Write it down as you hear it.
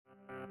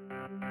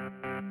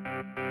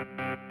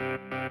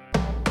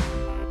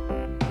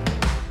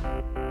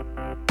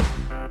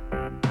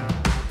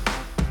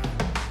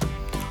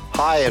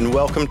Hi and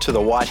welcome to the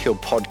Whitehill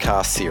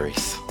podcast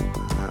series.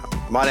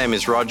 My name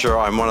is Roger,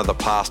 I'm one of the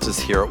pastors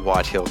here at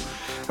Whitehill,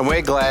 and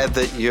we're glad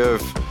that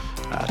you've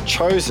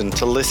chosen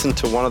to listen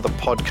to one of the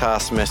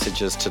podcast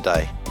messages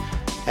today.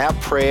 Our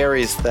prayer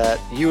is that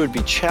you would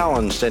be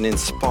challenged and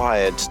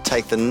inspired to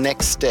take the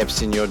next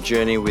steps in your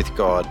journey with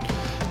God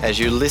as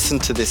you listen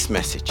to this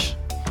message.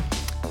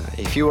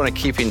 If you want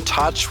to keep in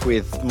touch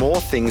with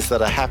more things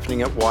that are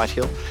happening at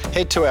Whitehill,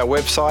 head to our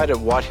website at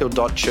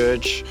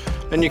whitehill.church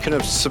and you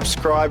can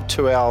subscribe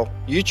to our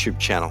YouTube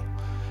channel.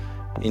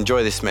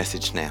 Enjoy this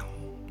message now.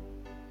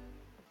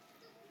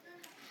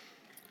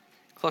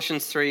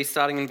 Colossians 3,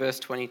 starting in verse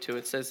 22,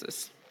 it says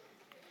this.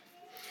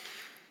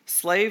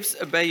 Slaves,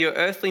 obey your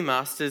earthly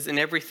masters in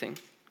everything,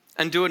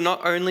 and do it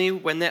not only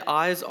when their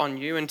eye is on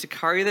you and to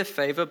curry their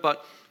favor,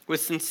 but with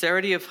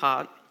sincerity of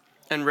heart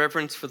and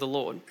reverence for the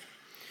Lord.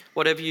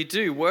 Whatever you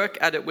do, work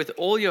at it with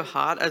all your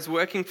heart as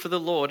working for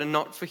the Lord and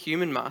not for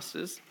human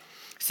masters,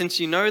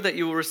 since you know that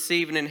you will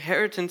receive an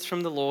inheritance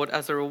from the Lord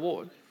as a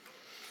reward.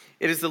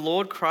 It is the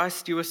Lord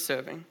Christ you are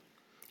serving.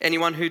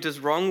 Anyone who does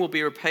wrong will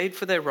be repaid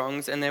for their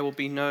wrongs, and there will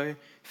be no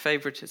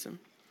favoritism.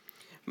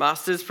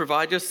 Masters,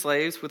 provide your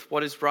slaves with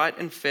what is right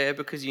and fair,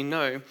 because you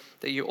know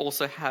that you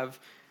also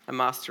have a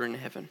master in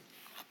heaven.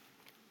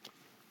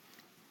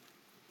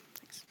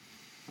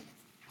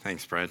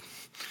 Thanks, Brad.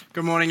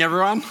 Good morning,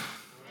 everyone.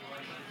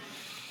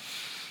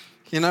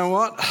 You know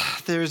what?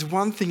 There is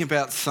one thing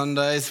about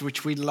Sundays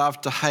which we love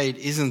to hate,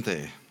 isn't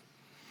there?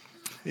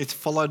 It's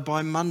followed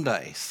by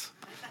Mondays.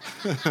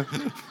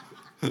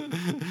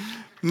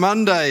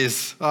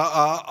 Mondays.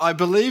 I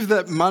believe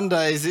that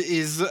Mondays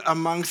is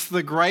amongst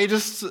the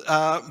greatest.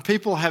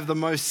 People have the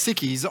most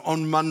sickies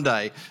on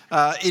Monday.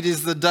 It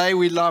is the day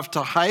we love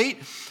to hate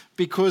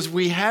because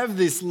we have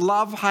this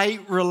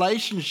love-hate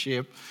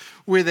relationship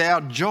with our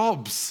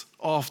jobs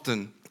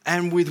often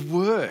and with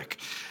work.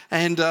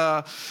 And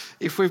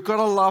if we've got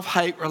a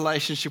love-hate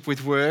relationship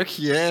with work,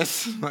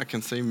 yes, I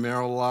can see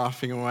Meryl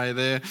laughing away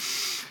there.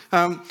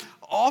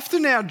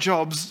 Often our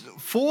jobs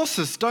force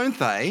us, don't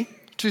they,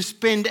 to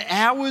spend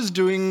hours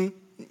doing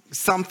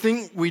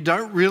something we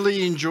don't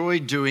really enjoy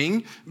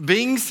doing,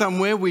 being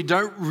somewhere we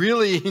don't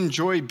really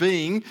enjoy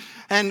being,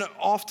 and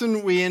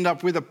often we end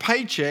up with a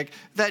paycheck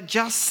that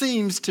just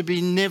seems to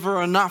be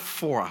never enough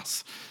for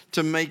us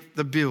to make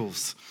the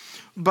bills.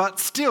 But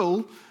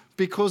still,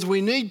 because we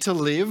need to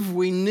live,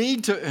 we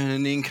need to earn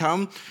an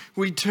income,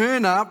 we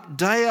turn up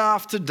day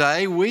after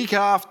day, week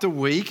after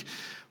week,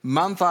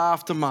 month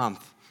after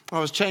month. I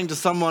was chatting to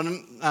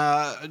someone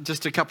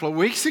just a couple of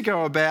weeks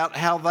ago about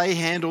how they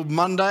handled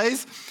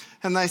Mondays,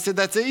 and they said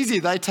that's easy.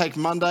 They take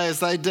Monday as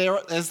their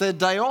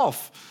day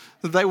off.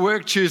 They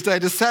work Tuesday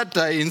to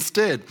Saturday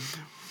instead.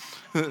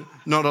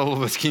 Not all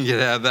of us can get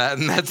out of that,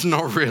 and that's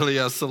not really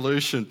a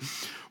solution.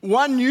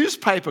 One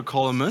newspaper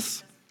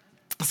columnist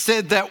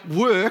said that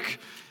work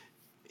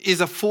is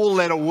a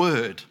four-letter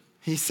word.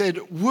 He said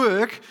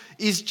work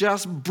is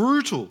just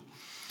brutal.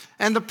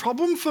 And the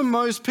problem for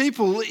most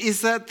people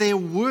is that their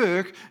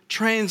work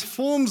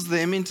transforms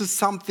them into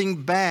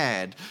something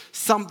bad,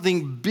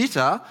 something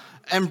bitter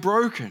and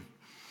broken.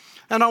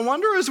 And I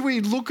wonder as we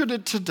look at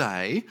it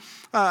today,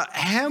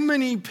 how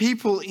many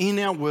people in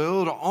our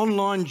world,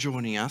 online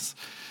joining us,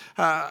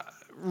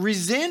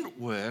 resent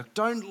work,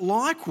 don't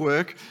like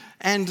work,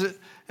 and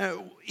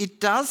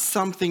it does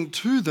something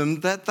to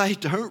them that they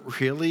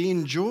don't really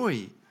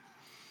enjoy.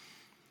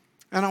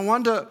 And I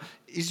wonder,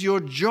 is your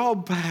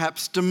job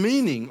perhaps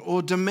demeaning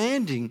or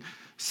demanding,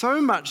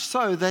 so much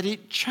so that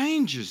it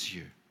changes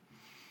you?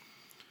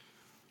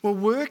 Well,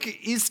 work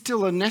is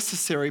still a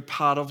necessary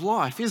part of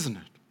life, isn't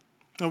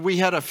it? We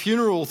had a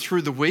funeral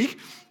through the week,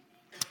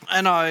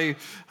 and I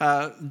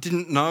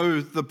didn't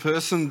know the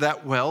person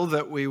that well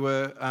that we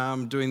were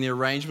doing the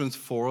arrangements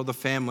for, or the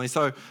family.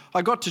 So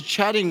I got to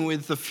chatting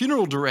with the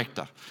funeral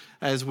director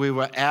as we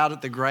were out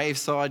at the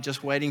graveside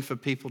just waiting for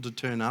people to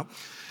turn up.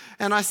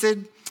 And I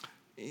said,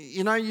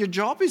 you know, your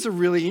job is a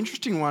really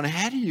interesting one.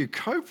 How do you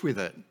cope with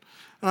it?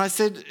 And I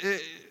said,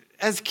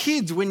 as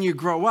kids, when you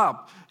grow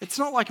up, it's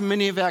not like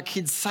many of our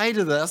kids say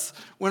to us,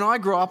 when I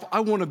grow up,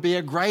 I want to be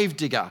a grave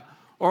digger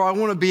or I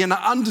want to be an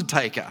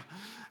undertaker.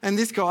 And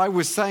this guy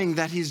was saying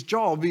that his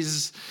job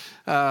is,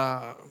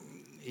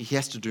 he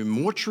has to do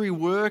mortuary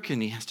work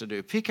and he has to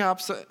do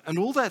pickups and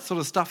all that sort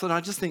of stuff. And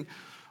I just think,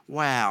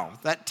 wow,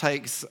 that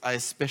takes a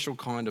special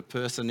kind of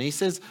person. I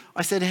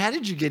said, how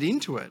did you get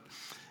into it?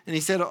 And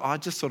he said, I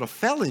just sort of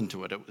fell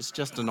into it. It was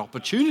just an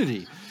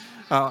opportunity.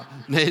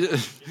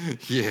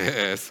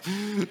 Yes.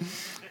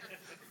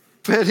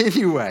 But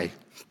anyway,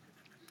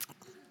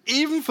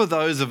 even for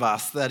those of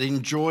us that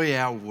enjoy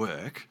our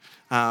work,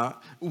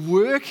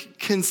 work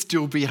can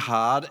still be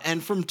hard.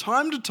 And from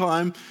time to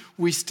time,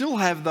 we still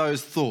have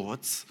those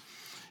thoughts,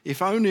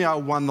 if only I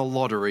won the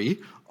lottery,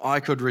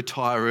 I could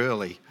retire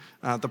early.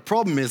 The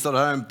problem is that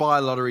I don't buy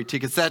lottery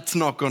tickets. That's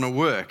not going to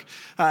work.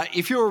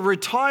 If you're a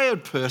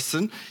retired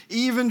person,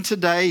 even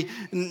today,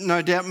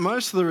 no doubt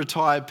most of the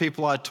retired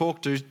people I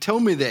talk to tell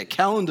me their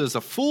calendars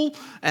are full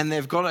and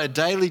they've got a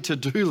daily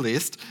to-do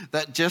list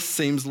that just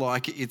seems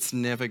like it's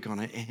never going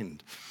to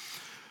end.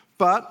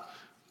 But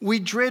we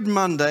dread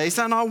Mondays,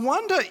 and I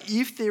wonder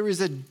if there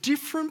is a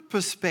different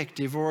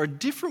perspective or a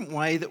different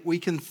way that we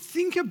can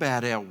think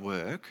about our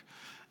work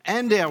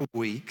and our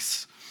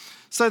weeks,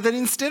 so that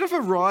instead of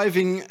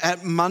arriving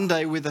at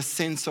Monday with a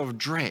sense of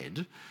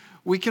dread,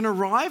 we can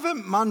arrive at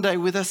Monday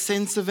with a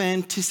sense of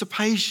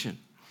anticipation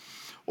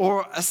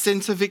or a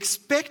sense of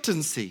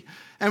expectancy.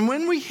 And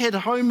when we head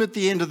home at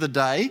the end of the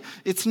day,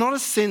 it's not a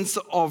sense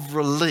of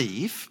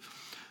relief,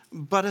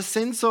 but a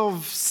sense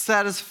of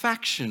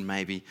satisfaction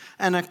maybe,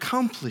 an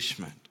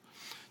accomplishment.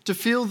 To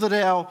feel that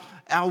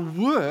our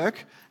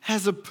work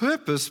has a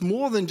purpose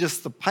more than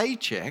just the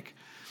paycheck,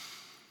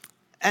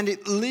 and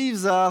it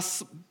leaves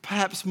us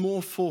perhaps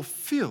more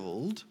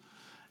fulfilled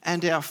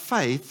and our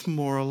faith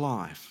more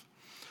alive.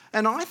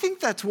 And I think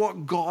that's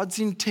what God's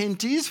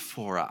intent is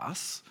for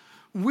us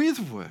with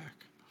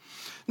work.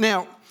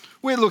 Now,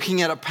 we're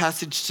looking at a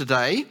passage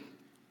today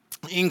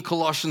in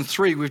Colossians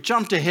 3. We've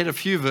jumped ahead a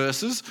few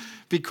verses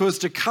because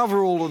to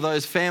cover all of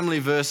those family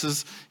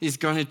verses is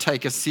going to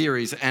take a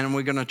series, and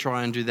we're going to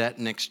try and do that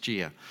next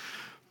year.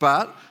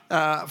 But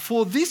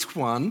for this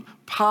one,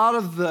 part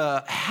of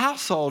the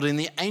household in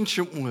the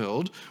ancient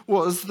world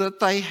was that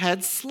they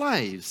had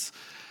slaves.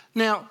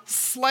 Now,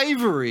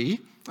 slavery,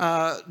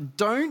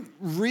 don't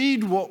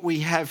read what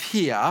we have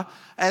here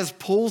as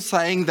Paul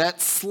saying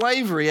that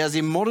slavery, as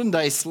in modern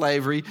day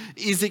slavery,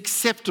 is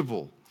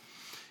acceptable.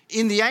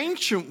 In the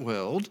ancient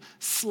world,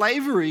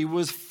 slavery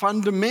was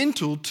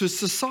fundamental to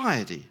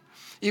society.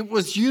 It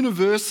was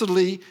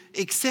universally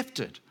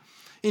accepted.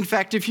 In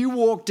fact, if you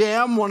walk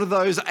down one of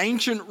those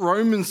ancient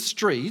Roman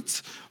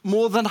streets,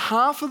 more than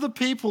half of the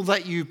people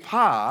that you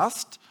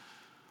passed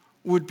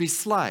would be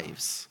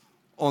slaves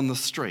on the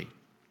street.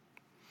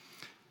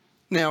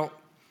 Now,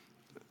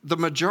 the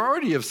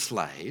majority of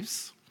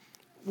slaves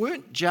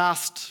weren't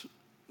just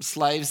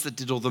slaves that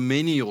did all the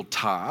menial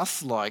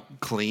tasks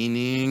like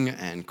cleaning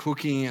and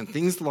cooking and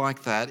things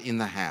like that in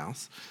the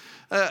house.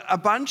 A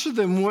bunch of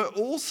them were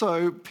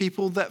also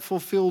people that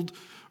fulfilled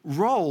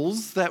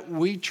roles that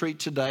we treat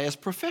today as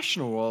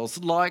professional roles,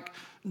 like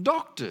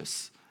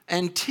doctors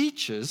and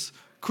teachers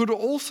could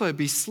also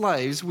be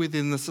slaves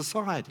within the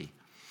society.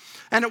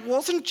 And it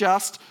wasn't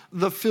just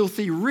the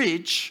filthy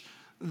rich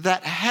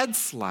that had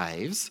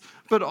slaves,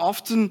 but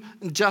often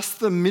just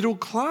the middle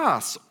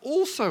class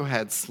also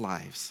had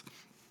slaves.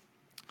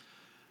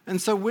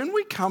 And so when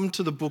we come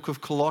to the book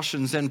of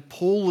Colossians and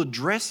Paul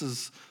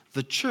addresses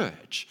the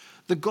church,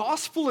 the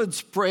gospel had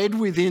spread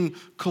within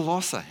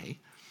Colossae.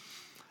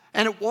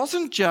 And it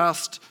wasn't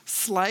just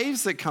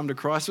slaves that come to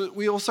Christ, but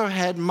we also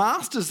had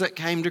masters that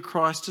came to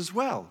Christ as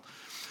well.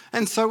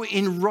 And so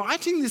in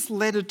writing this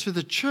letter to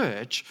the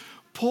church,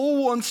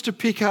 Paul wants to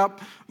pick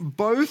up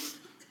both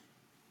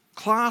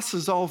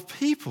classes of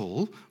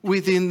people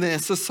within their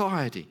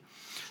society.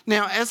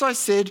 Now, as I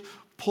said,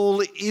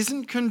 Paul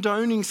isn't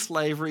condoning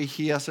slavery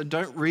here, so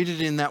don't read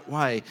it in that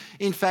way.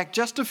 In fact,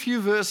 just a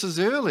few verses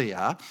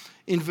earlier,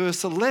 in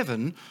verse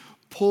 11,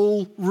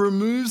 Paul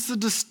removes the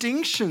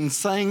distinction,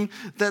 saying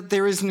that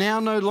there is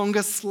now no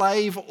longer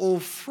slave or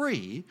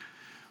free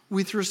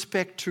with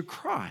respect to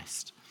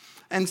Christ.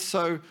 And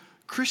so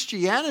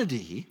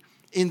Christianity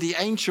in the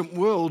ancient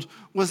world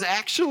was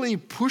actually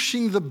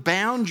pushing the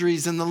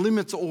boundaries and the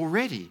limits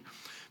already.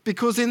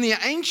 Because in the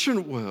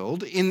ancient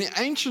world, in the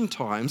ancient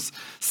times,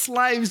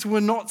 slaves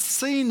were not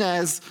seen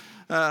as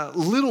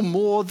little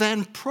more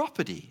than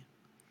property.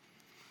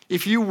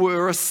 If you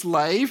were a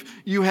slave,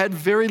 you had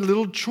very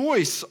little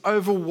choice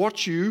over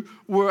what you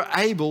were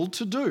able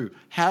to do,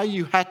 how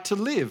you had to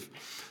live.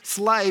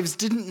 Slaves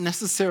didn't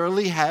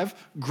necessarily have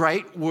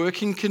great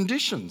working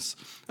conditions.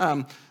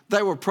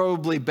 They were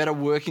probably better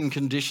working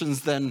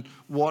conditions than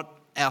what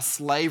our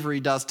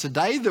slavery does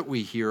today that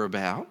we hear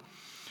about.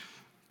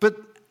 But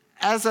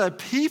as a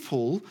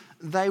people,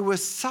 they were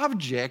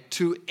subject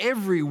to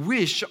every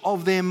wish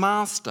of their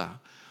master,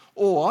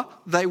 or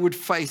they would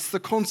face the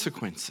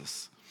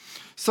consequences.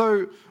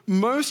 So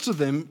most of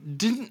them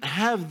didn't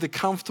have the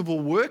comfortable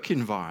work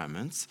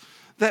environments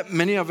that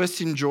many of us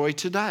enjoy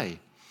today.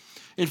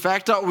 In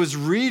fact, I was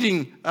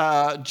reading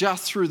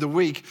just through the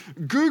week,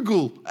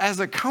 Google as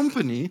a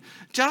company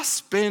just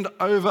spent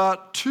over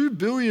 $2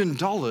 billion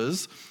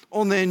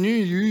on their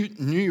new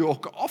New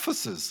York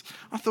offices.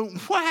 I thought,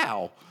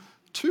 wow,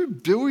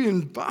 $2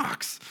 billion.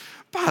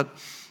 But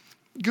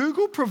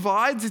Google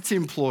provides its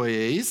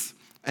employees,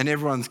 and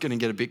everyone's going to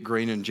get a bit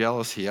green and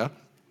jealous here,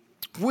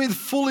 with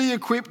fully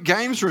equipped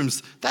games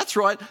rooms. That's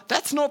right,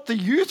 that's not the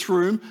youth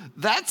room,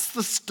 that's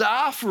the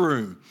staff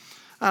room.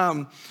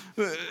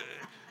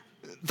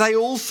 They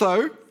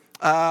also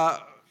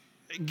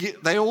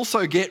They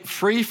also get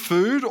free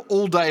food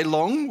all day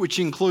long, which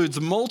includes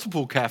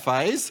multiple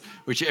cafes,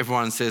 which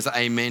everyone says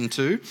amen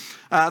to.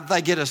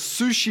 They get a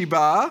sushi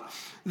bar.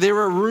 There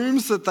are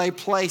rooms that they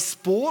play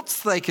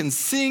sports. They can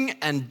sing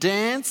and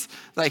dance.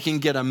 They can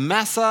get a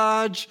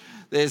massage.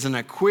 There's an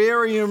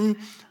aquarium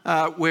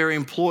where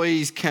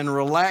employees can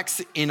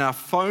relax in a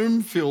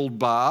foam-filled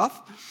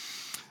bath.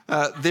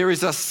 There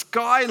is a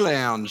sky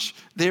lounge.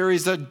 There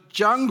is a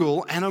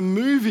jungle and a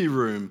movie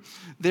room.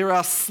 There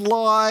are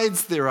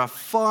slides, there are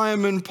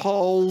fireman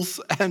poles,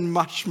 and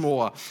much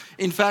more.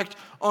 In fact,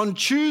 on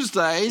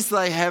Tuesdays,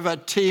 they have a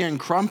tea and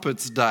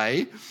crumpets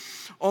day.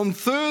 On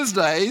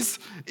Thursdays,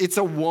 it's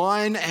a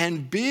wine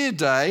and beer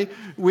day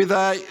with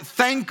a,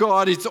 thank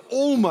God, it's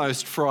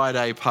almost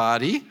Friday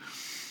party.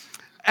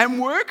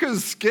 And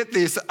workers, get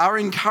this, are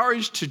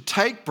encouraged to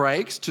take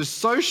breaks, to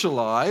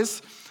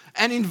socialise,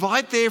 and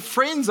invite their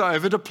friends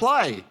over to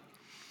play.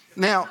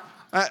 Now,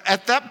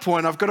 at that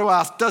point, I've got to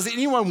ask, does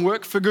anyone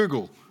work for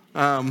Google?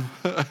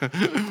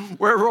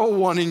 We're all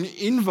wanting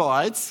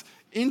invites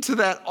into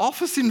that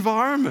office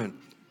environment.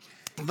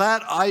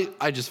 That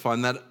I just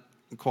find that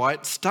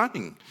quite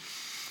stunning.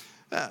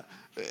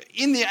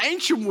 In the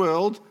ancient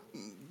world,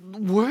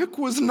 work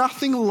was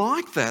nothing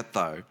like that,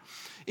 though.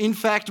 In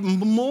fact,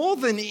 more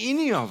than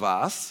any of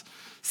us,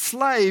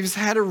 slaves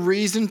had a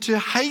reason to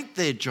hate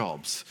their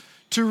jobs,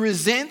 to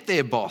resent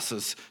their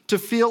bosses, to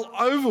feel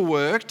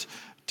overworked,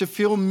 to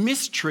feel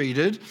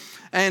mistreated,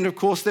 and of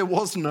course there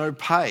was no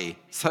pay,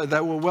 so they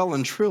were well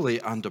and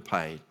truly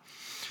underpaid.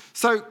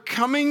 So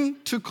coming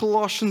to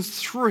Colossians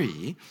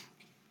 3,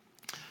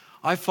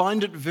 I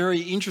find it very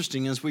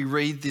interesting as we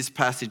read this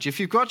passage. If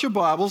you've got your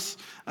Bibles,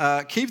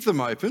 keep them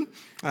open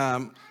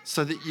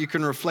so that you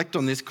can reflect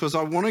on this, because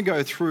I want to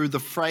go through the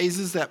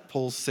phrases that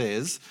Paul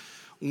says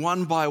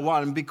one by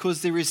one,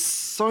 because there is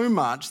so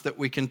much that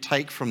we can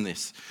take from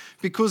this.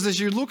 Because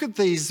as you look at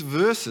these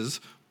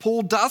verses,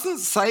 Paul doesn't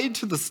say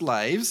to the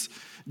slaves,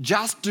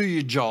 just do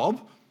your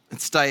job and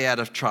stay out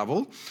of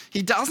trouble.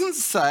 He doesn't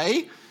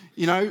say,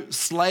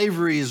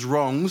 slavery is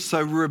wrong,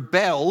 so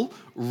rebel,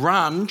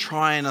 run,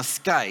 try and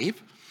escape.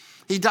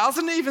 He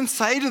doesn't even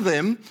say to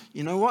them,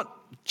 you know what,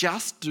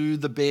 just do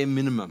the bare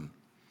minimum.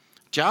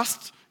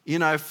 Just,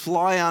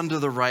 fly under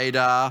the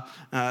radar,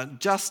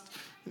 just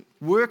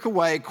work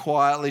away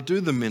quietly, do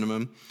the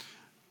minimum.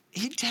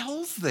 He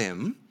tells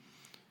them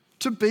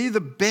to be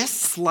the best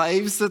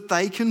slaves that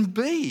they can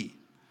be.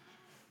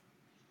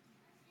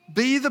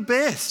 Be the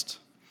best.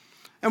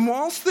 And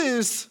whilst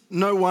there's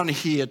no one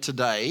here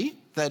today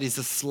that is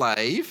a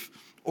slave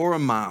or a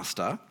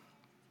master,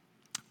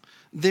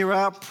 there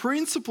are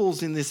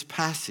principles in this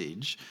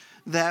passage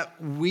that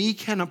we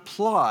can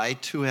apply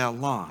to our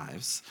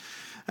lives.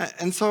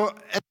 And so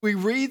as we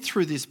read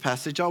through this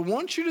passage, I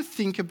want you to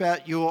think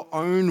about your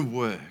own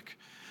work,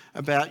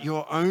 about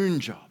your own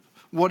job,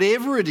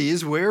 whatever it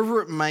is,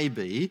 wherever it may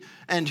be,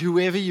 and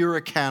whoever you're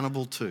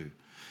accountable to.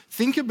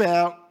 Think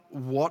about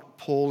what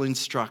Paul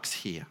instructs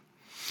here.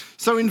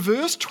 So in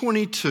verse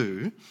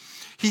 22,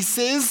 he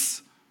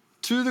says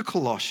to the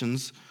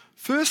Colossians,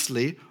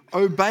 firstly,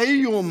 obey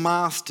your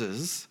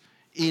masters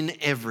in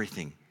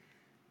everything.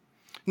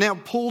 Now,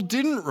 Paul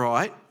didn't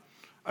write,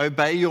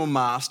 obey your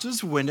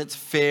masters when it's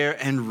fair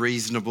and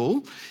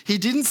reasonable. He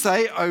didn't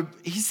say,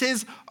 he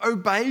says,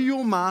 obey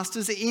your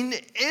masters in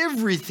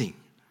everything.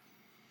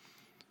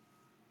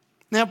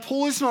 Now,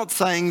 Paul is not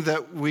saying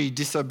that we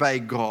disobey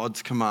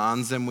God's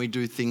commands and we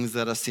do things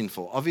that are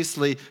sinful.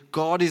 Obviously,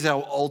 God is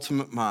our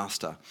ultimate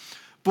master.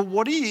 But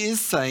what he is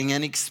saying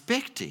and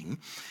expecting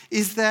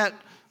is that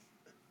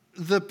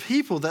the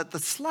people, that the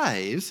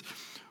slaves,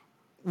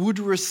 would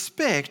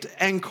respect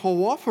and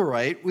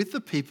cooperate with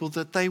the people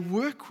that they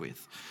work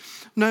with.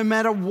 No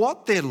matter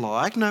what they're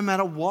like, no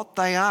matter what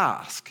they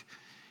ask.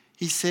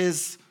 He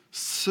says,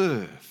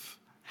 serve,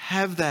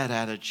 have that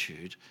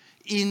attitude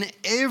in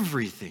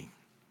everything.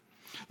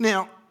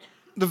 Now,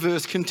 the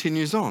verse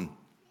continues on.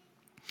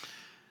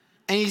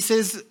 And he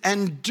says,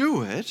 and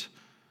do it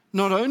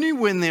not only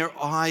when their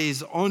eye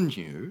is on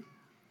you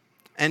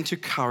and to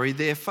curry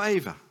their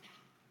favour.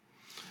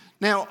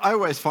 Now, I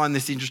always find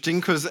this interesting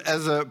because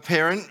as a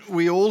parent,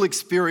 we all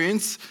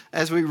experience,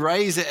 as we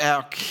raise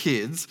our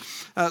kids,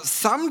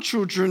 some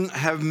children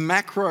have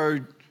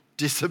macro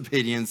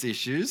disobedience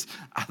issues,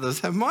 others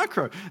have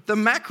micro. The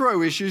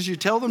macro issues, you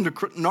tell them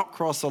to not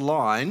cross a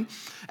line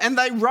and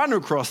they run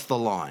across the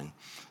line.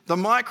 The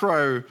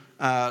micro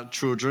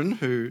children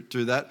who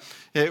do that,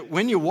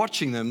 when you're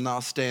watching them, they'll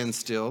stand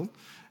still.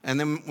 And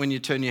then when you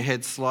turn your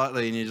head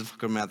slightly and you just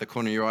look at them out the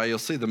corner of your eye, you'll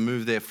see them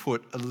move their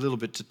foot a little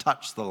bit to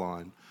touch the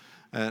line.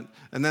 And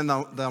then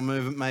they'll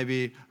move it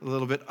maybe a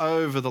little bit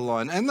over the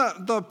line. And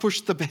they'll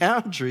push the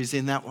boundaries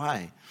in that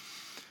way.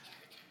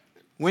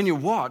 When you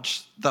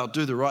watch, they'll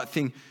do the right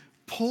thing.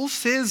 Paul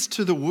says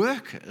to the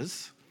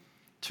workers,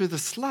 to the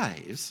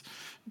slaves,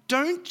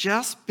 don't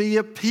just be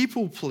a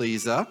people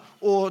pleaser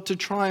or to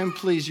try and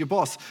please your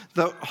boss.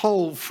 The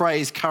whole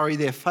phrase, curry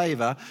their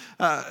favour,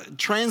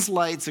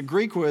 translates a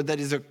Greek word that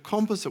is a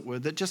composite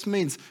word that just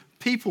means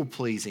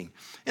people-pleasing.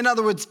 In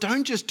other words,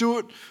 don't just do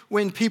it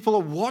when people are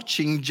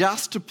watching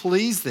just to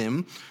please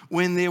them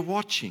when they're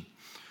watching.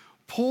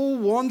 Paul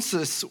wants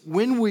us,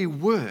 when we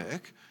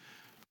work,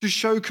 to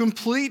show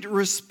complete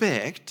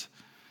respect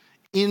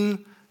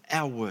in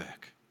our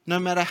work, no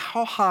matter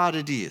how hard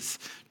it is,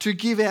 to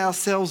give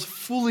ourselves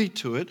fully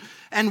to it,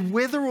 and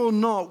whether or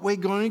not we're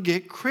going to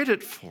get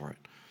credit for it.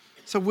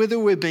 So whether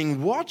we're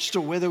being watched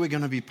or whether we're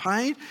going to be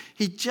paid,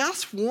 he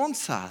just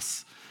wants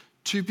us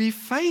to be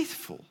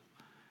faithful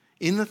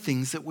in the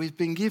things that we've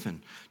been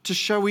given, to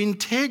show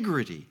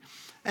integrity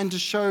and to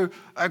show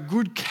a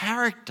good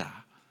character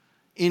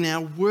in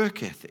our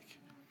work ethic.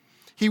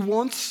 He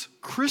wants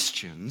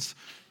Christians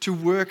to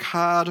work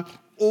hard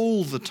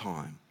all the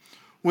time,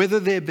 whether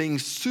they're being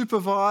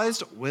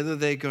supervised, whether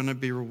they're going to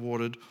be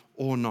rewarded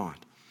or not.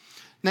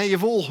 Now,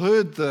 you've all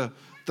heard the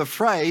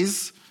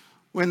phrase,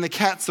 when the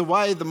cat's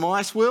away, the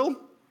mice will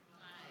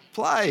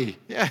play.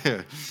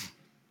 Yeah.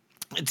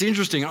 It's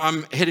interesting.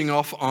 I'm heading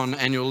off on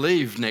annual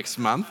leave next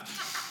month.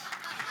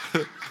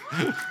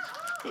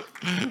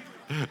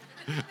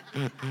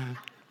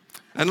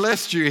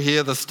 Unless you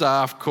hear the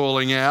staff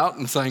calling out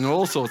and saying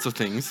all sorts of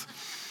things.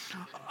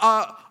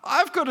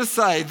 I've got to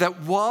say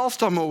that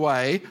whilst I'm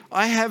away,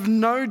 I have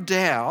no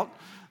doubt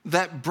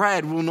that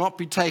Brad will not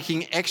be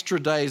taking extra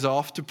days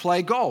off to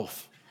play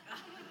golf.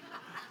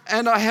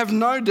 And I have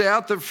no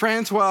doubt that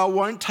Francois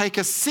won't take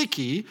a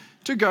sickie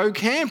to go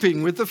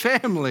camping with the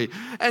family.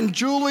 And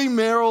Julie,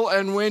 Meryl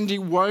and Wendy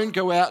won't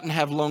go out and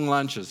have long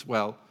lunches.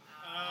 Well,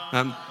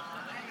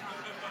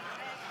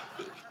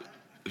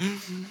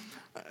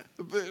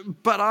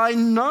 but I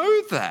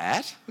know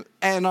that,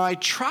 and I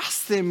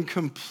trust them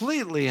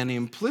completely and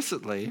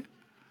implicitly.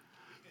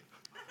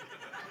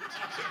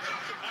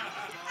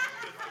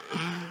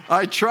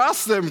 I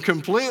trust them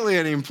completely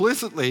and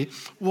implicitly.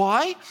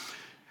 Why?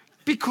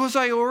 Because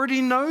I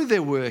already know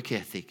their work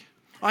ethic.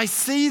 I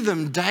see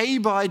them day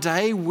by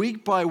day,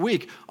 week by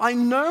week. I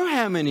know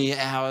how many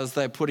hours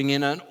they're putting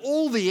in and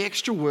all the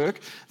extra work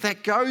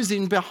that goes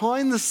in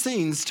behind the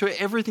scenes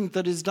to everything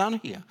that is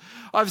done here.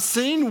 I've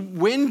seen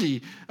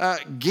Wendy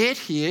get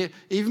here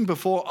even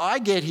before I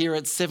get here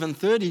at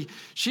 7:30.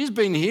 She's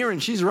been here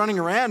and she's running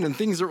around and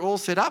things are all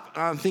set up.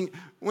 I think,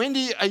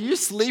 Wendy, are you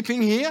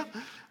sleeping here?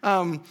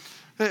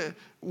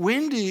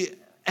 Wendy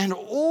and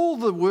all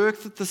the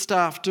work that the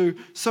staff do.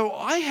 So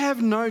I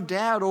have no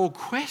doubt or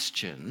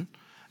question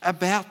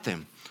about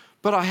them.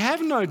 But I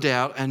have no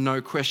doubt and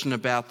no question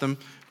about them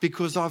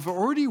because I've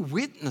already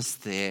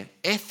witnessed their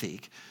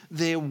ethic,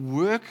 their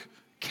work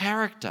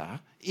character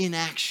in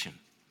action.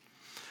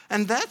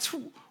 And that's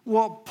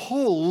what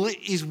Paul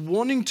is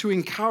wanting to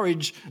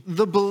encourage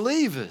the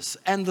believers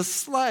and the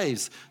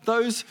slaves,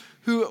 those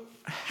who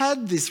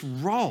had this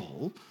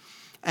role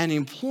and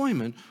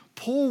employment.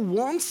 Paul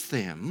wants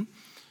them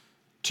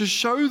to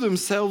show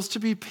themselves to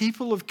be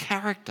people of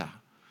character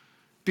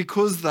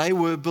because they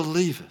were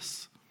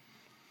believers.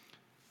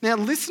 Now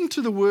listen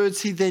to the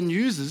words he then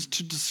uses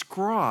to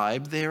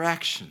describe their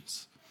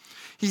actions.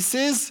 He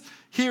says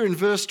here in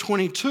verse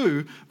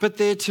 22, but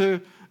they're to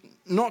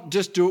not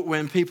just do it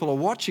when people are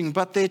watching,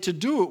 but they're to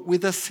do it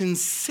with a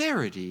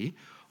sincerity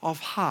of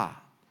heart.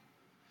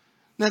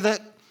 Now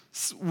that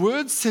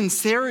word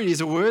sincerity is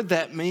a word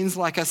that means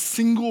like a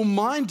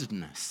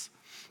single-mindedness.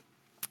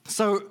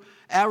 So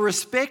our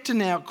respect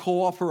and our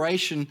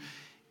cooperation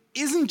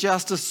isn't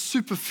just a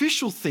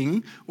superficial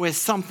thing where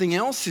something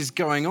else is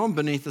going on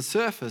beneath the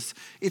surface.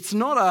 It's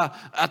not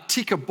a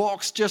tick a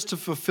box just to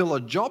fulfill a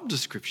job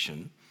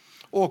description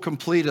or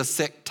complete a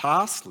set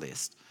task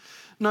list.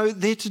 No,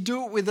 they're to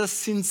do it with a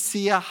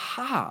sincere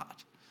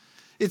heart.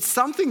 It's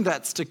something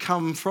that's to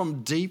come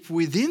from deep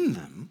within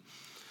them.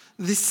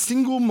 This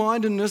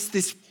single-mindedness,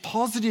 this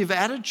positive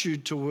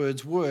attitude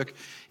towards work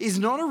is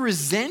not a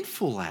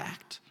resentful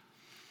act,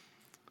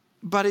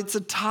 but it's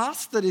a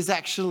task that is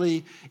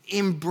actually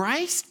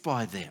embraced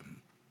by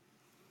them.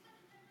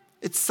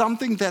 It's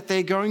something that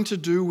they're going to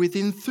do with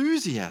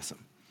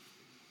enthusiasm.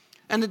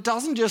 And it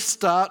doesn't just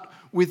start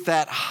with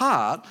that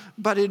heart,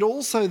 but it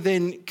also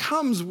then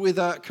comes with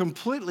a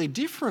completely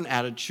different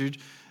attitude.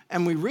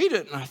 And we read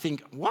it and I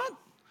think, what?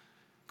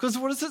 Because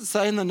what does it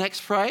say in the next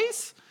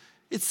phrase?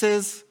 It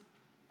says,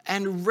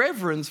 and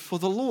reverence for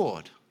the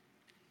Lord.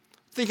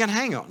 Thinking,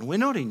 hang on, we're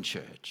not in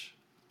church.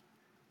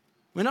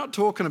 We're not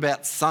talking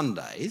about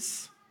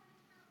Sundays,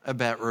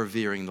 about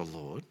revering the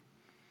Lord.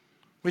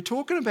 We're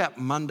talking about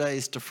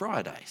Mondays to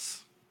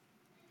Fridays.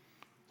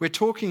 We're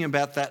talking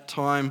about that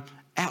time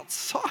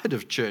outside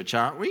of church,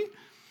 aren't we?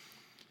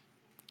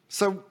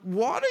 So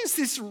what is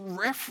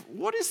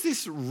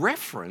this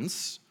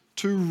reference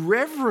to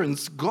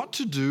reverence got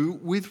to do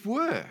with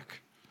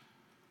work?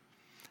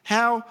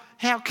 How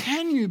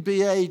can you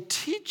be a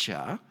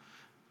teacher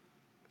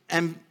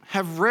and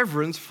have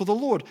reverence for the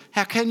Lord?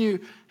 How can you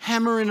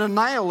hammer in a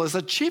nail as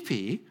a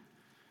chippy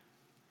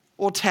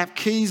or tap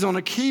keys on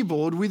a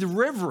keyboard with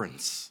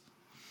reverence?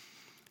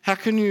 How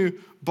can you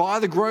buy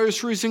the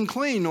groceries and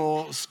clean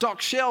or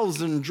stock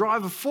shelves and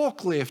drive a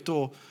forklift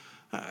or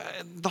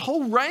the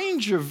whole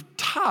range of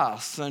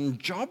tasks and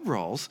job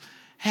roles?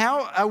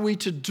 how are we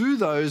to do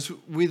those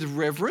with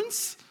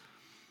reverence?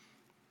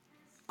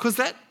 Because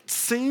that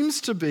seems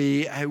to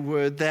be a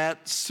word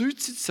that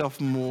suits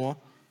itself more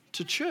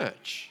to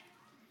church.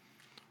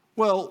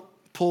 Well,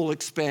 Paul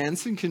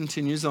expands and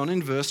continues on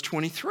in verse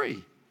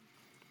 23.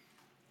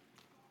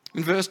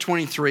 In verse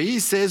 23, he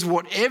says,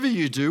 whatever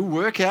you do,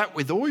 work out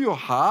with all your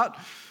heart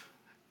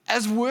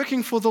as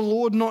working for the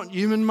Lord, not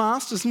human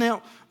masters.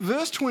 Now,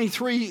 verse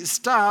 23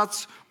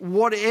 starts,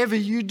 whatever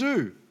you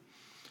do.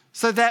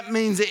 So that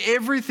means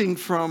everything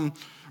from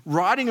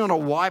writing on a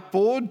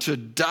whiteboard to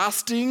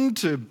dusting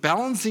to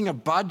balancing a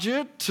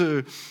budget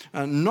to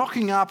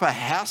knocking up a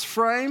house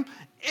frame,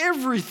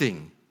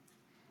 everything.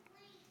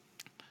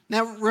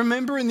 Now,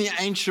 remember in the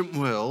ancient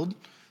world,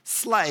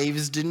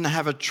 slaves didn't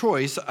have a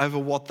choice over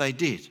what they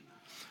did.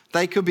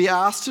 They could be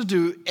asked to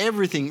do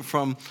everything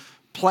from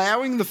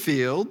ploughing the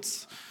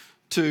fields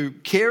to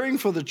caring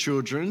for the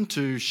children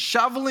to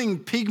shoveling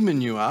pig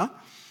manure,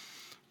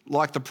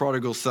 like the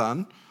prodigal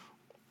son,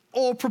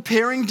 or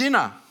preparing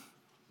dinner.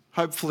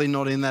 Hopefully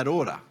not in that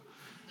order.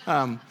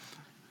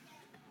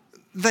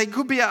 They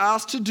could be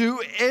asked to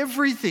do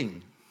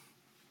everything.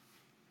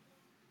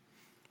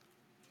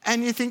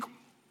 And you think,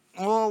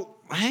 well,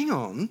 hang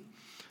on.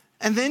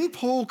 And then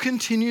Paul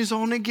continues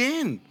on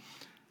again.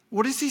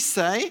 What does he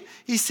say?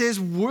 He says,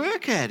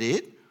 work at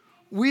it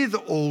with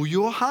all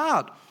your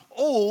heart.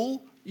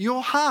 All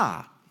your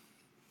heart.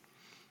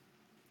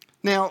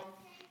 Now,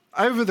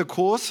 over the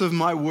course of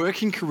my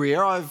working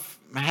career, I've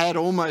had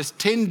almost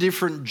 10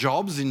 different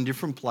jobs in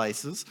different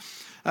places.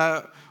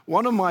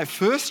 One of my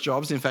first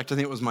jobs, in fact, I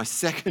think it was my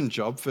second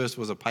job, first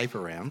was a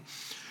paper round,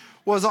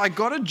 was I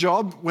got a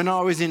job when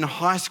I was in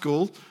high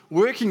school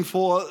working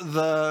for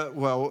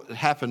it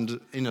happened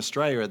in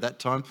Australia at that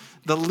time,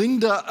 the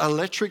Linda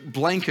Electric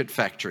Blanket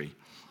Factory.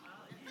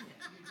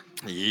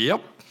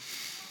 Yep.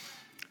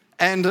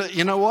 And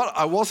you know what?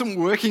 I wasn't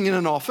working in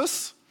an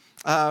office.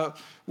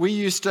 We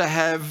used to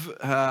have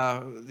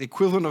the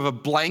equivalent of a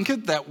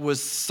blanket that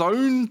was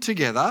sewn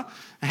together,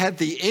 had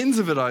the ends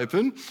of it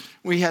open.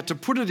 We had to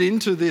put it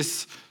into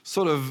this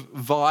sort of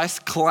vice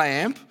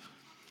clamp.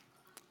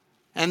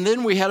 And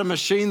then we had a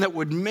machine that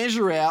would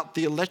measure out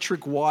the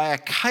electric wire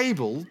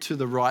cable to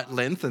the right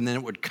length, and then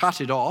it would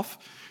cut it off.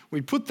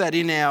 We'd put that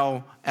in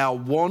our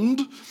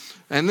wand,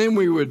 and then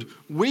we would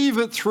weave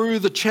it through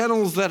the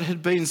channels that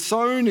had been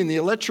sewn in the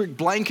electric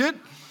blanket.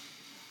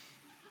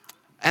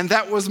 And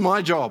that was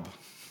my job.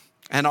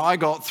 And I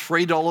got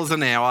 $3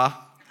 an hour.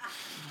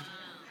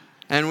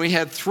 And we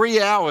had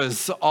 3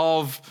 hours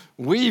of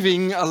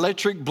weaving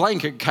electric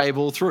blanket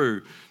cable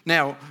through.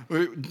 Now,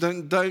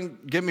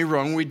 don't get me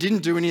wrong, we didn't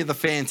do any of the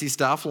fancy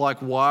stuff like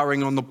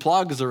wiring on the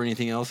plugs or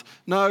anything else.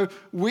 No,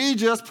 we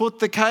just put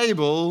the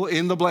cable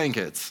in the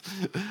blankets.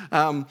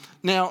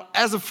 Now,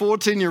 as a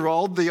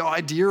 14-year-old, the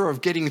idea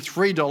of getting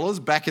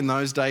 $3, back in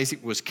those days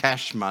it was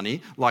cash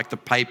money, like the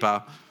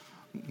paper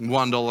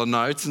 $1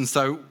 notes, and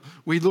so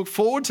we look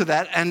forward to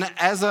that. And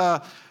as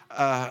a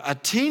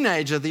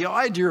teenager, the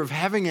idea of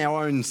having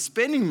our own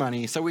spending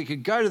money so we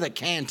could go to the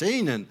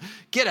canteen and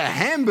get a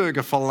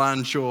hamburger for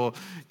lunch or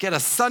get a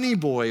Sunny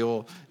Boy,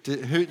 or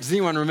does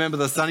anyone remember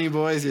the Sunny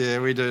Boys? Yeah,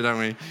 we do, don't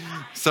we?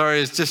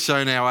 Sorry, it's just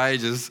shown our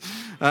ages.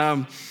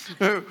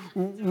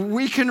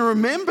 We can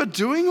remember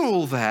doing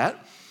all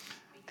that,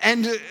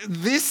 and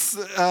this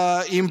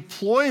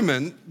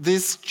employment,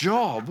 this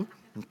job,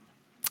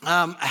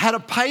 had a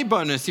pay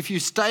bonus. If you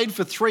stayed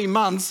for 3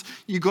 months,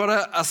 you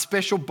got a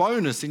special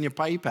bonus in your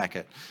pay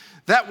packet.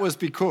 That was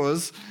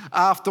because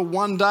after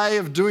one day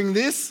of doing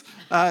this,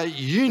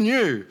 you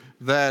knew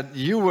that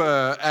you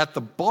were at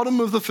the bottom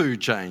of the food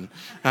chain.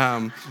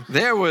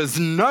 There was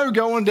no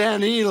going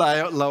down any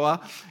lower.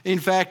 In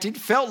fact, it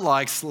felt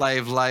like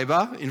slave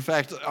labour. In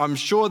fact, I'm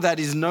sure that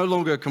is no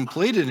longer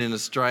completed in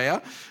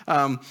Australia,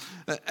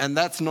 and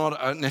that's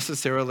not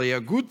necessarily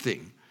a good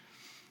thing.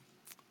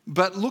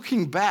 But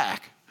looking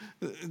back,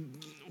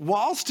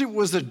 whilst it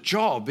was a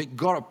job, it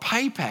got a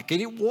pay packet,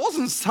 it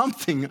wasn't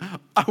something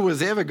I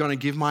was ever going to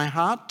give my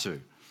heart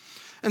to.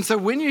 And so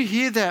when you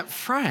hear that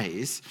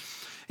phrase,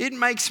 it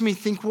makes me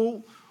think,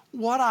 well,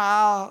 what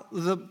are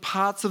the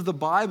parts of the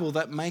Bible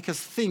that make us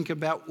think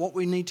about what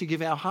we need to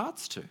give our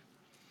hearts to?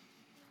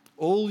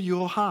 All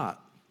your heart.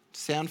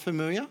 Sound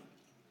familiar?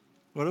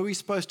 What are we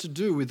supposed to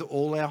do with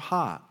all our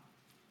heart?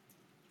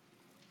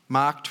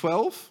 Mark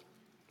 12.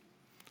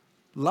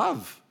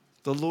 Love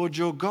the Lord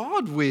your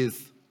God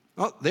with,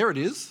 there it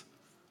is,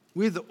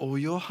 with all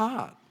your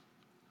heart.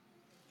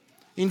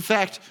 In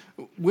fact,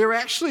 we're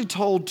actually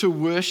told to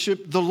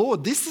worship the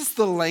Lord. This is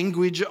the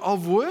language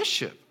of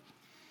worship.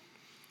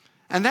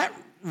 And that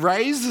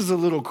raises a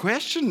little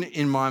question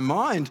in my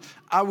mind.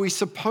 Are we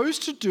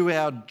supposed to do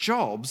our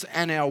jobs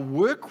and our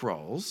work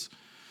roles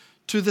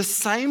to the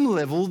same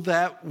level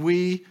that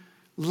we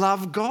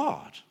love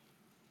God?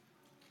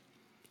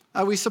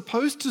 Are we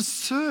supposed to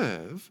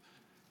serve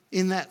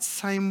in that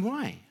same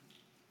way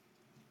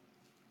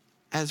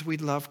as we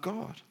love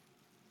God?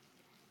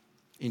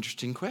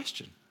 Interesting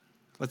question.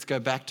 Let's go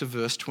back to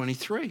verse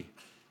 23.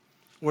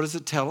 What does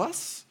it tell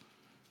us?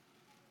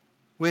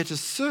 we're to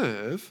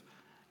serve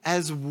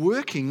as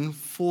working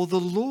for the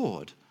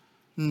Lord,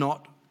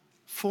 not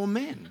for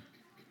men.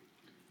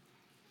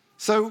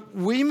 So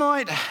we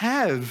might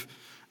have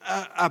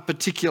a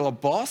particular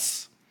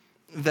boss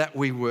that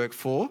we work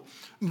for,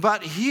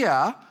 but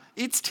here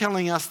it's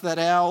telling us that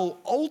our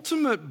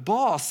ultimate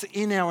boss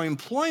in our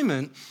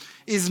employment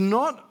is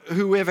not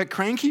whoever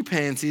Cranky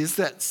Pants is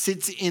that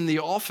sits in the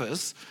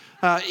office.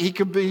 He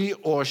could be,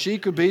 or she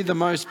could be, the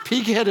most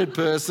pig-headed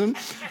person,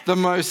 the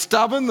most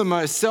stubborn, the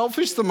most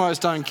selfish, the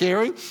most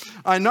uncaring.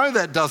 I know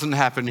that doesn't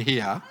happen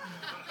here.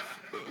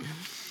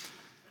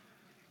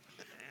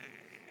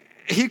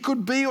 He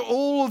could be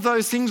all of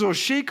those things, or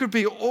she could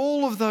be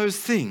all of those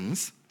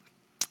things.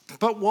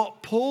 But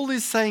what Paul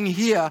is saying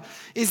here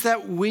is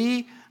that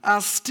we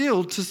are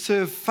still to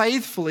serve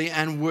faithfully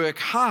and work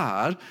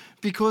hard,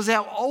 because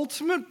our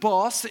ultimate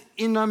boss,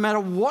 in no matter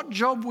what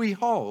job we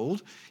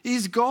hold,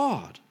 is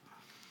God.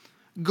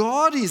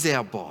 God is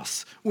our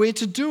boss. We're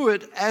to do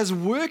it as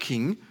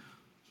working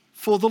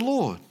for the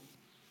Lord.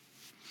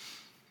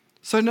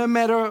 So no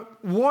matter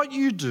what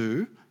you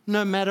do,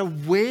 no matter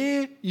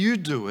where you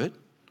do it,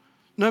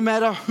 no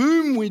matter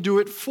whom we do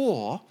it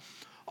for,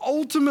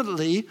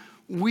 ultimately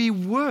we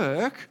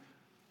work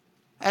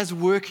as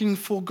working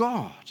for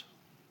God.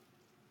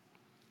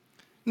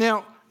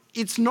 Now,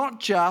 it's not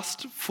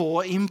just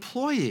for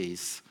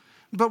employees,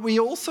 but we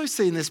also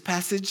see in this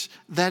passage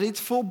that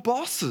it's for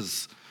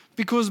bosses,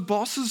 because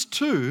bosses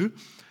too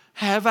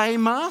have a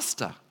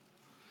master.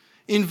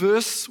 In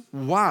verse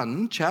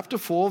 1, chapter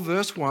 4,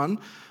 verse 1,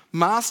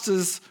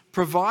 masters,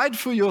 provide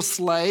for your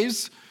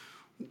slaves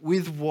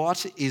with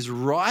what is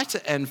right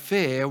and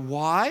fair.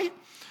 Why?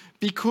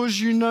 Because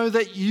you know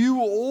that you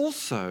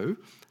also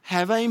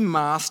have a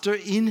master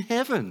in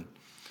heaven.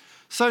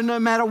 So no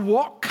matter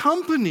what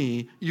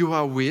company you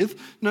are with,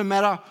 no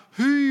matter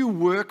who you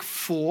work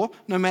for,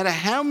 no matter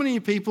how many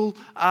people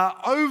are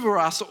over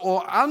us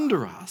or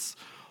under us,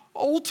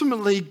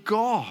 ultimately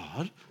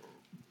God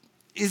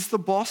is the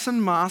boss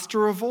and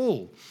master of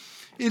all.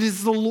 It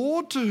is the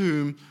Lord to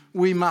whom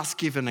we must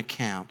give an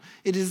account.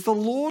 It is the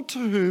Lord to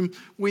whom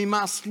we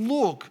must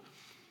look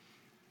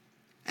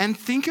and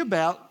think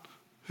about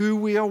who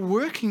we are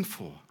working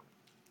for.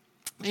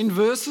 In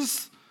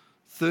verses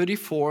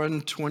 34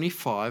 and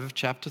 25 of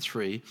chapter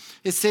 3,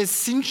 it says,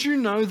 since you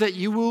know that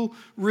you will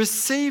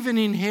receive an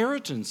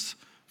inheritance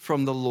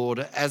from the Lord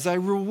as a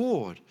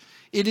reward,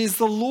 it is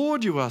the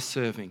Lord you are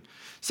serving.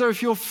 So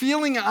if you're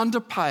feeling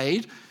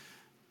underpaid,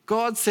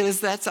 God says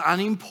that's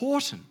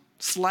unimportant.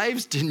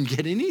 Slaves didn't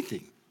get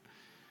anything.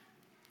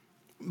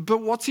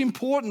 But what's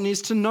important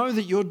is to know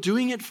that you're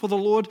doing it for the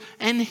Lord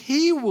and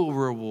He will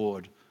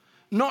reward.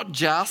 Not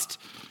just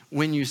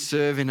when you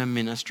serve in a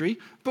ministry,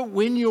 but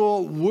when you're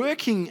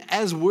working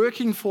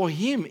for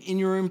Him in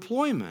your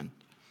employment.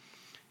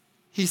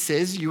 He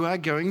says you are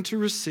going to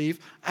receive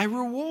a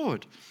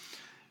reward.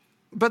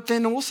 But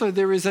then also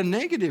there is a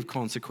negative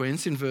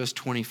consequence in verse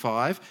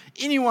 25.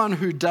 Anyone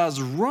who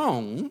does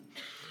wrong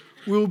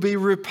will be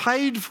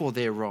repaid for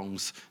their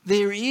wrongs.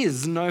 There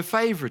is no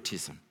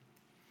favoritism.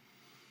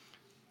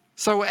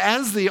 So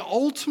as the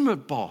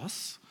ultimate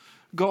boss,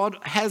 God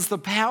has the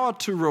power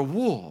to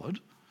reward,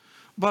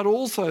 but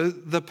also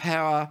the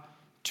power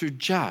to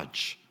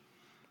judge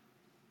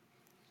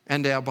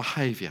and our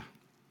behaviour.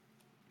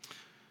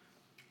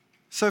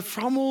 So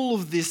from all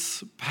of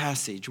this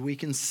passage, we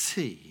can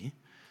see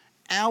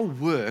our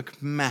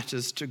work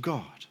matters to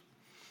God.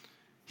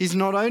 He's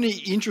not only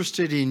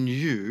interested in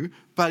you,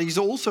 but He's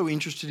also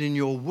interested in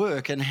your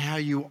work and how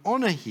you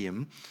honour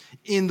Him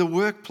in the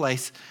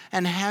workplace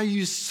and how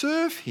you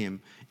serve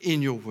Him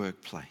in your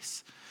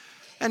workplace.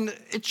 And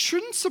it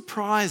shouldn't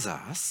surprise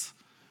us,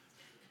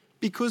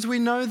 because we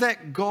know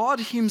that God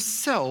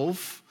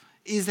Himself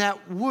is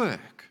at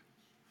work.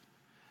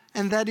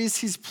 And that is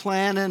His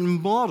plan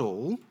and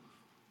model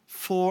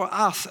for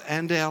us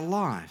and our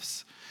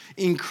lives.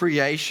 In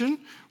creation,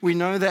 we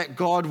know that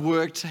God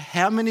worked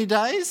how many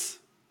days?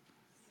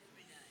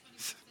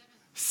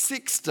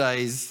 6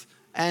 days,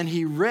 and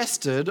He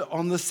rested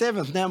on the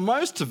seventh. Now,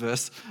 most of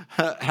us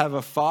have a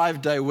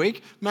 5-day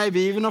week,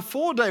 maybe even a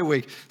 4-day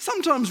week.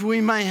 Sometimes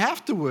we may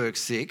have to work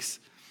 6,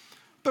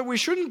 but we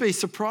shouldn't be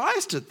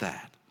surprised at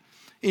that.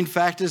 In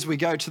fact, as we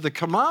go to the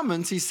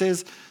commandments, He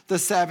says the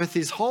Sabbath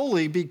is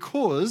holy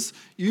because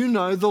you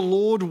know the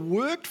Lord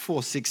worked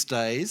for 6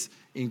 days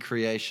in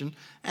creation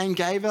and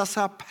gave us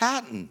a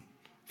pattern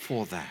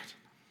for that.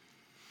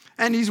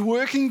 And He's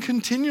working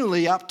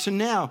continually up to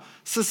now,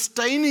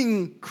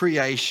 sustaining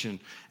creation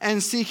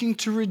and seeking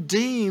to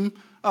redeem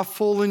a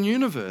fallen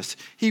universe.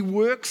 He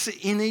works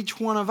in each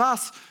one of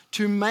us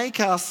to make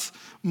us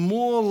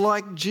more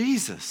like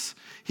Jesus.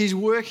 He's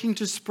working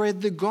to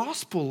spread the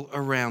gospel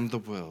around the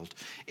world.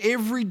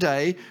 Every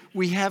day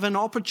we have an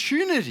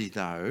opportunity,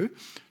 though,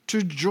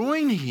 to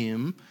join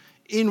Him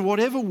in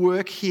whatever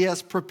work He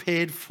has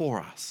prepared for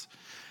us.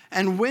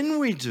 And when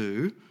we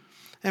do,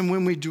 and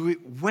when we do it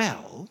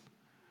well,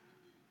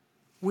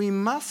 we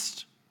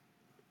must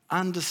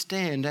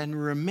understand and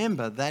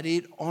remember that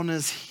it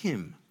honours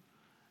Him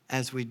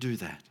as we do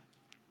that.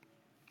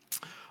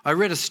 I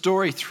read a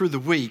story through the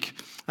week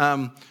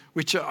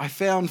which I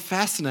found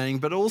fascinating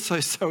but also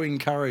so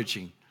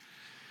encouraging,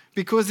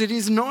 because it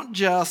is not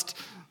just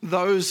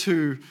those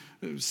who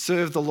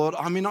serve the Lord.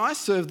 I mean, I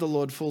serve the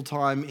Lord full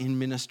time in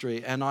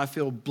ministry and I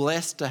feel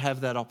blessed to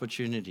have that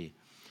opportunity.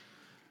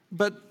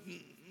 But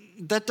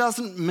that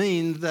doesn't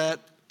mean that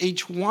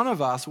each one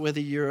of us, whether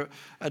you're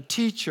a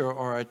teacher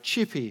or a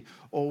chippy,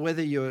 or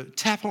whether you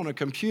tap on a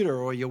computer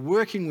or you're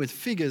working with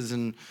figures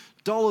and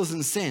dollars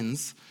and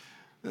cents,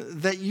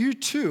 that you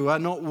too are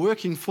not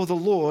working for the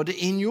Lord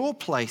in your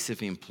place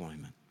of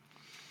employment.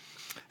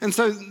 And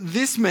so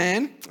this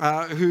man,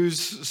 whose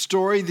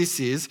story this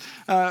is,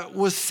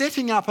 was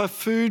setting up a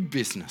food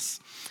business.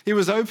 He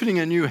was opening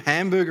a new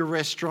hamburger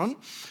restaurant.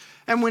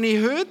 And when he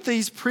heard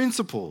these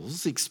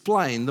principles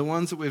explained, the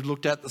ones that we've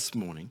looked at this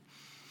morning,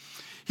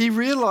 he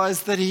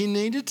realized that he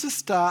needed to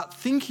start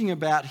thinking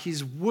about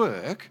his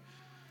work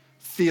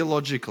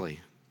theologically.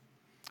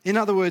 In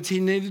other words, he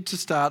needed to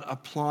start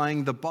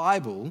applying the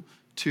Bible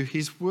to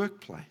his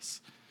workplace.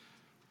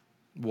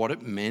 What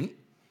it meant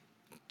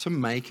to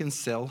make and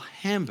sell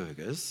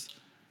hamburgers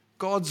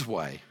God's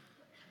way.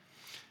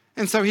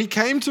 And so he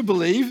came to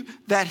believe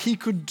that he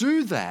could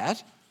do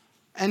that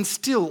and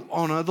still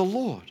honour the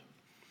Lord.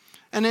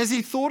 And as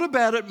he thought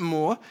about it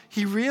more,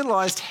 he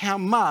realised how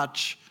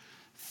much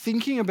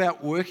thinking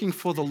about working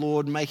for the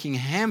Lord, making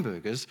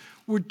hamburgers,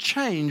 would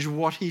change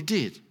what he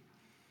did.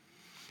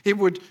 It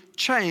would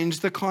change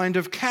the kind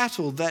of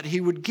cattle that he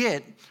would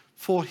get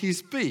for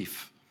his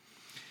beef.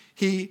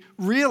 He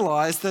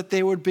realised that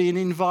there would be an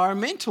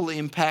environmental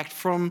impact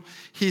from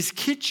his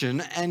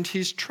kitchen and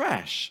his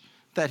trash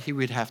that he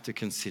would have to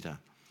consider.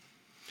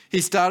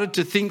 He started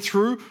to think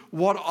through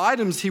what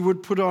items he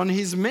would put on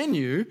his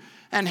menu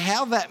and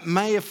how that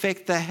may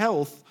affect the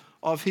health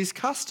of his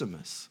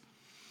customers.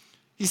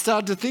 He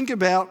started to think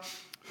about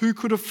who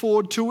could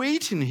afford to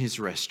eat in his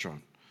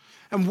restaurant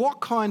and what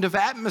kind of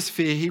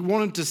atmosphere he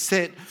wanted to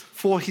set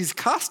for his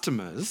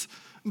customers,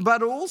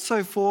 but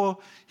also for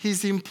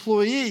his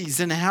employees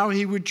and how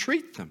he would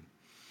treat them,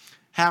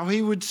 how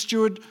he would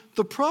steward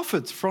the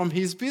profits from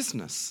his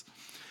business.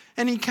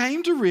 And he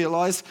came to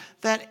realise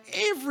that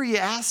every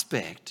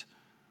aspect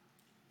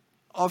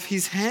of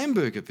his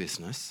hamburger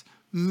business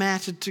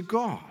mattered to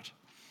God.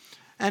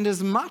 And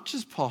as much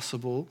as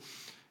possible,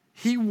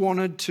 he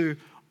wanted to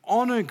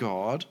honour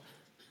God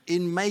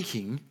in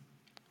making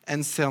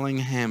and selling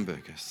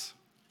hamburgers.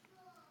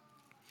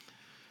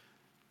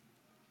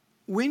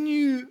 When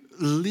you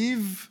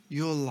live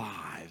your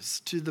lives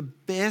to the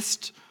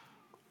best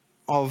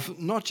of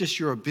not just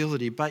your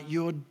ability, but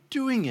you're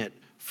doing it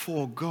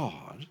for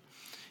God,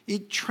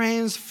 it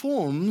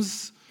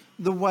transforms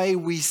the way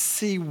we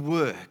see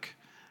work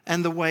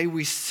and the way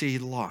we see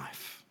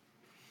life.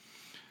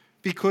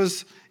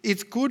 Because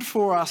it's good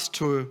for us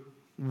to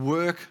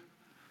work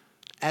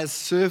as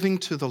serving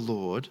to the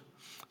Lord,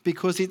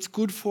 because it's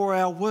good for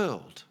our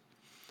world.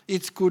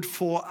 It's good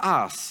for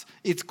us.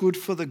 It's good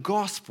for the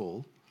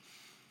gospel.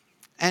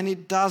 And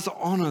it does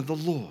honour the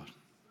Lord.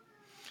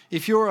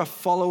 If you're a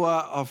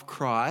follower of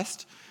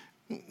Christ,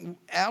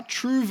 our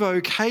true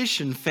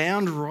vocation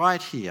found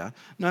right here,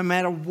 no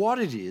matter what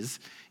it is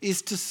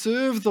to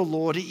serve the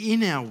Lord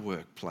in our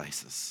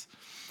workplaces.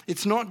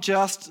 It's not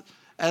just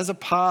as a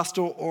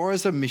pastor or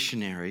as a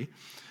missionary,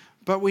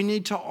 but we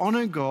need to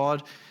honour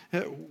God,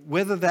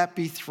 whether that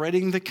be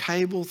threading the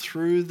cable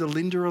through the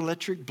Linda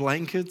Electric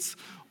blankets,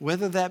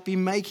 whether that be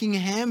making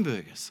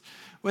hamburgers,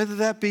 whether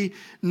that be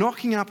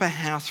knocking up a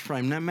house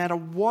frame, no matter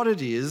what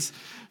it is,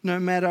 no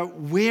matter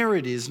where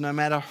it is, no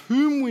matter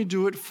whom we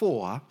do it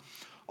for,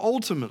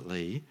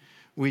 ultimately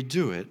we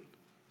do it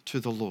to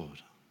the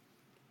Lord.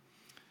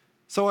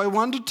 So I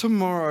wonder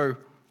tomorrow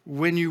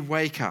when you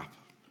wake up,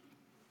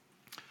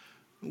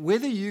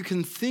 whether you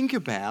can think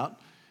about,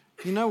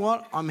 you know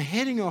what, I'm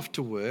heading off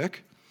to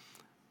work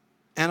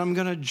and I'm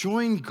going to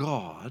join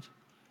God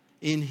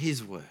in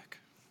his work.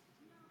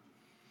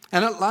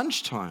 And at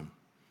lunchtime,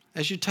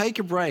 as you take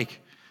a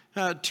break,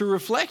 to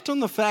reflect on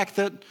the fact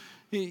that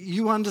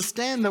you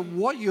understand that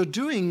what you're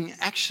doing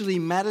actually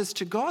matters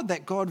to God,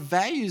 that God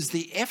values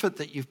the effort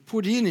that you've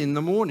put in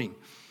the morning.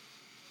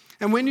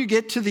 And when you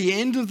get to the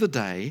end of the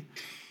day,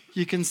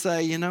 you can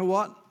say, you know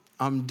what,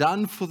 I'm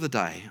done for the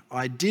day.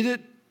 I did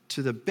it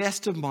to the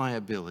best of my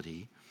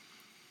ability.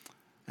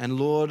 And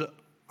Lord,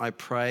 I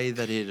pray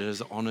that it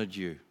has honoured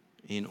you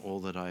in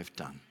all that I've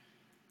done.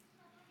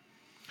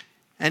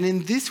 And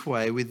in this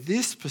way, with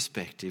this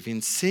perspective,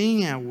 in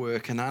seeing our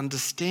work and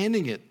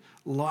understanding it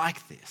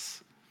like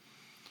this,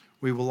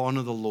 we will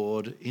honour the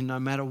Lord in no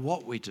matter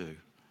what we do,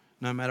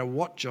 no matter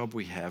what job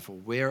we have or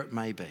where it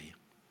may be.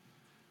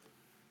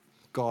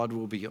 God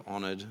will be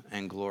honoured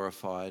and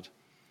glorified,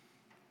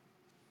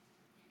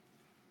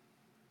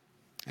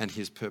 and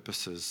his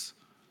purposes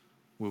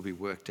will be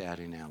worked out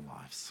in our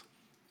lives.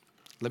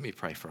 Let me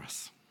pray for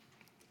us.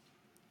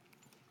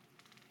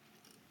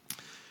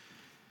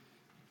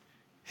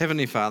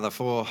 Heavenly Father,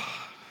 for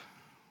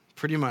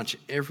pretty much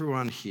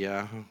everyone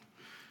here,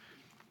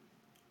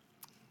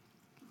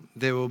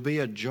 there will be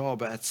a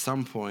job at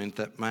some point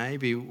that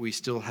maybe we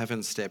still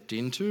haven't stepped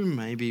into.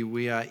 Maybe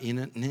we are in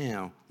it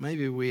now.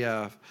 Maybe we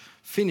are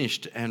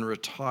finished and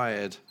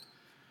retired.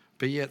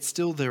 But yet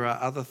still there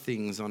are other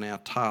things on our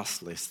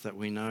task list that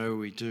we know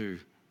we do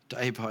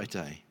day by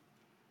day.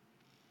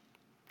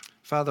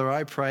 Father,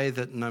 I pray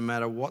that no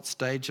matter what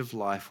stage of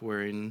life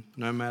we're in,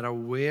 no matter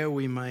where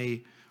we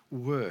may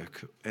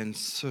work and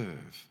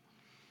serve,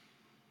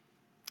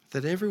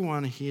 that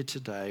everyone here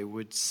today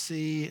would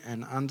see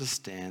and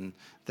understand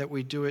that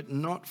we do it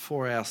not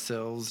for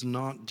ourselves,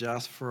 not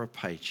just for a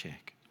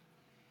paycheck,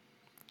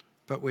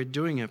 but we're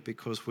doing it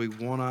because we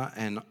want to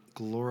and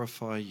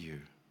glorify you.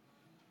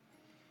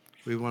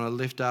 We want to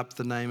lift up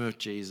the name of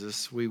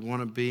Jesus. We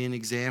want to be an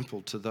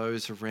example to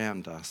those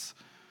around us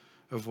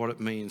of what it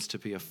means to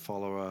be a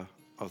follower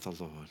of the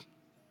Lord.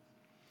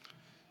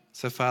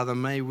 So, Father,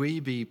 may we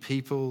be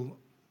people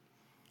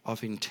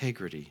of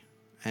integrity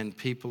and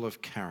people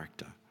of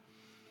character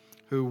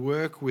who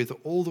work with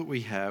all that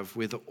we have,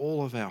 with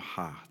all of our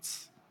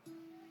hearts.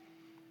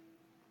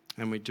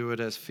 And we do it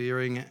as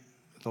fearing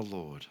the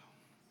Lord,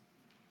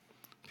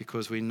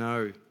 because we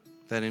know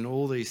that in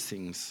all these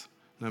things,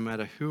 no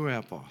matter who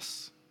our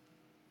boss,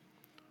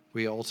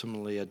 we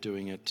ultimately are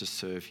doing it to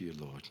serve you,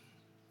 Lord.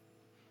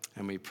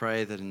 And we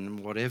pray that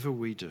in whatever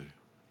we do,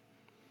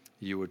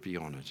 you would be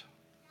honoured.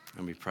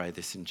 And we pray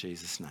this in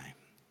Jesus' name.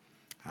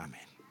 Amen.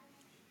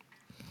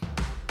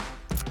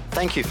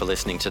 Thank you for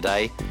listening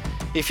today.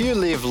 If you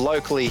live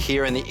locally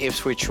here in the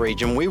Ipswich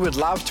region, we would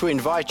love to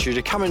invite you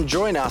to come and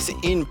join us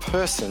in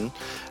person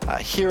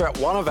here at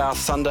one of our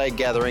Sunday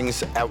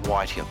gatherings at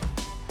Whitehill.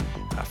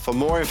 For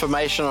more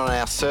information on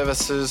our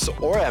services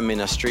or our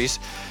ministries,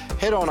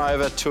 head on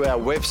over to our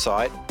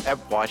website at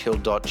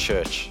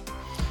whitehill.church.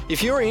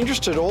 If you're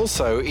interested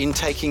also in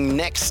taking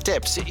next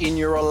steps in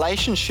your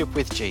relationship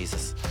with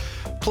Jesus,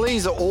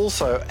 please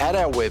also at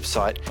our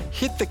website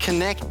hit the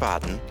connect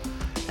button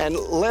and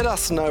let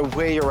us know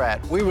where you're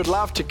at. We would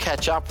love to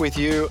catch up with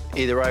you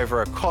either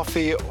over a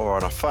coffee or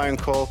on a phone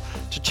call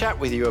to chat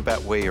with you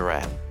about where you're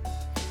at.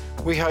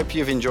 We hope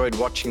you've enjoyed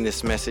watching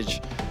this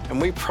message, and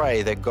we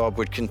pray that God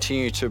would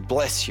continue to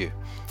bless you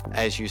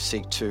as you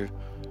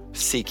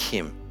seek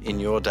Him in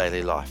your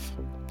daily life.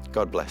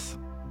 God bless.